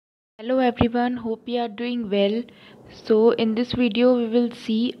Hello everyone, hope you are doing well. So in this video we will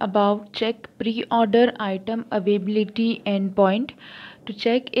see about check pre-order item availability endpoint to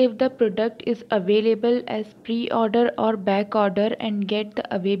check if the product is available as pre-order or back order and get the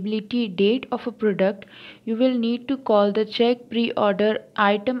availability date of a product. You will need to call the check pre-order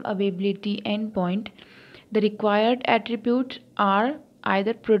item availability endpoint. The required attributes are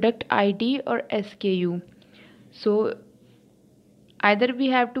either product ID or SKU. So either we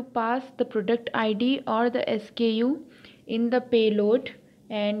have to pass the product ID or the SKU in the payload,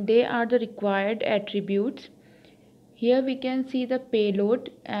 and they are the required attributes. Here we can see the payload.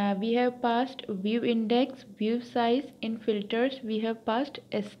 We have passed view index, view size. In filters we have passed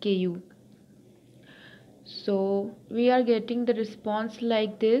SKU. So we are getting the response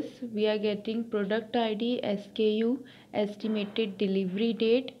like this. We are getting product ID, SKU, estimated delivery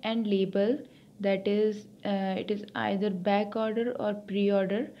date and label, that is it is either back order or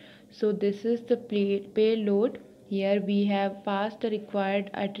pre-order. So this is the payload. Here we have passed the required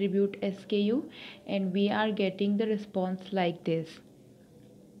attribute SKU and we are getting the response like this.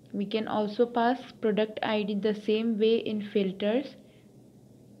 We can also pass product ID the same way in filters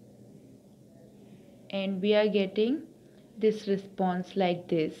and we are getting this response like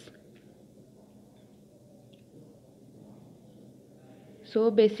this. So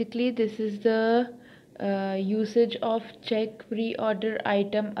basically this is the usage of check pre-order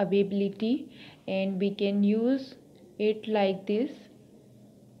item availability, and we can use it like this.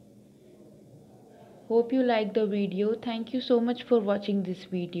 Hope you like the video. Thank you so much for watching this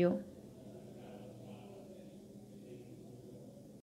video.